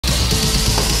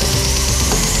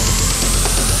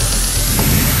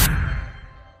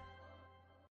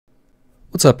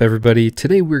What's up everybody?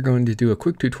 Today we're going to do a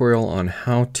quick tutorial on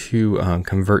how to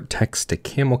convert text to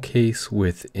camel case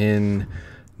within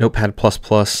Notepad++.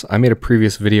 I made a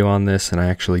previous video on this and I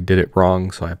actually did it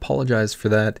wrong, so I apologize for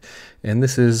that. And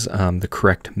this is the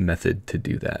correct method to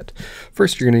do that.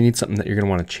 First, you're going to need something that you're going to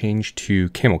want to change to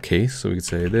camel case. So we could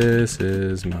say, this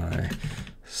is my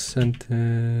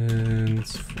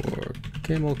sentence for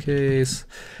camel case.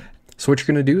 So what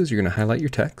you're going to do is you're going to highlight your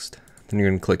text, then you're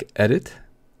going to click edit,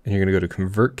 and you're going to go to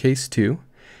convert case to,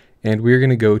 and we're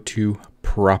going to go to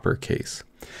proper case.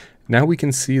 Now we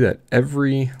can see that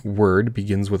every word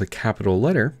begins with a capital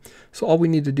letter. So all we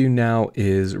need to do now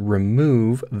is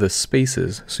remove the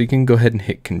spaces. So you can go ahead and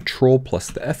hit Control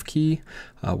plus the F key,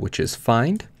 which is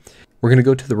find. We're going to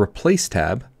go to the replace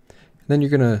tab. And then you're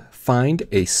going to find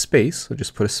a space. So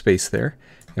just put a space there,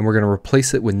 and we're going to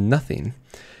replace it with nothing.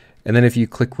 And then if you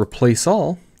click replace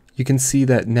all, you can see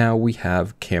that now we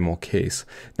have camel case.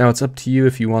 Now it's up to you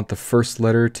if you want the first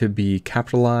letter to be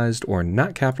capitalized or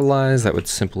not capitalized. That would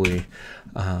simply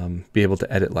be able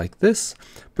to edit like this,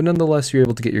 but nonetheless you're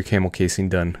able to get your camel casing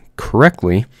done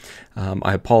correctly.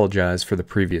 I apologize for the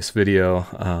previous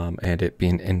video and it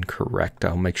being incorrect.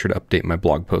 I'll make sure to update my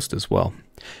blog post as well.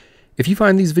 If you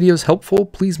find these videos helpful,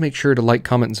 please make sure to like,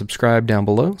 comment, and subscribe down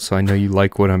below so I know you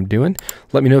like what I'm doing.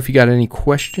 Let me know if you got any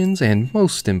questions, and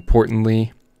most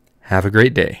importantly, have a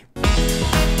great day.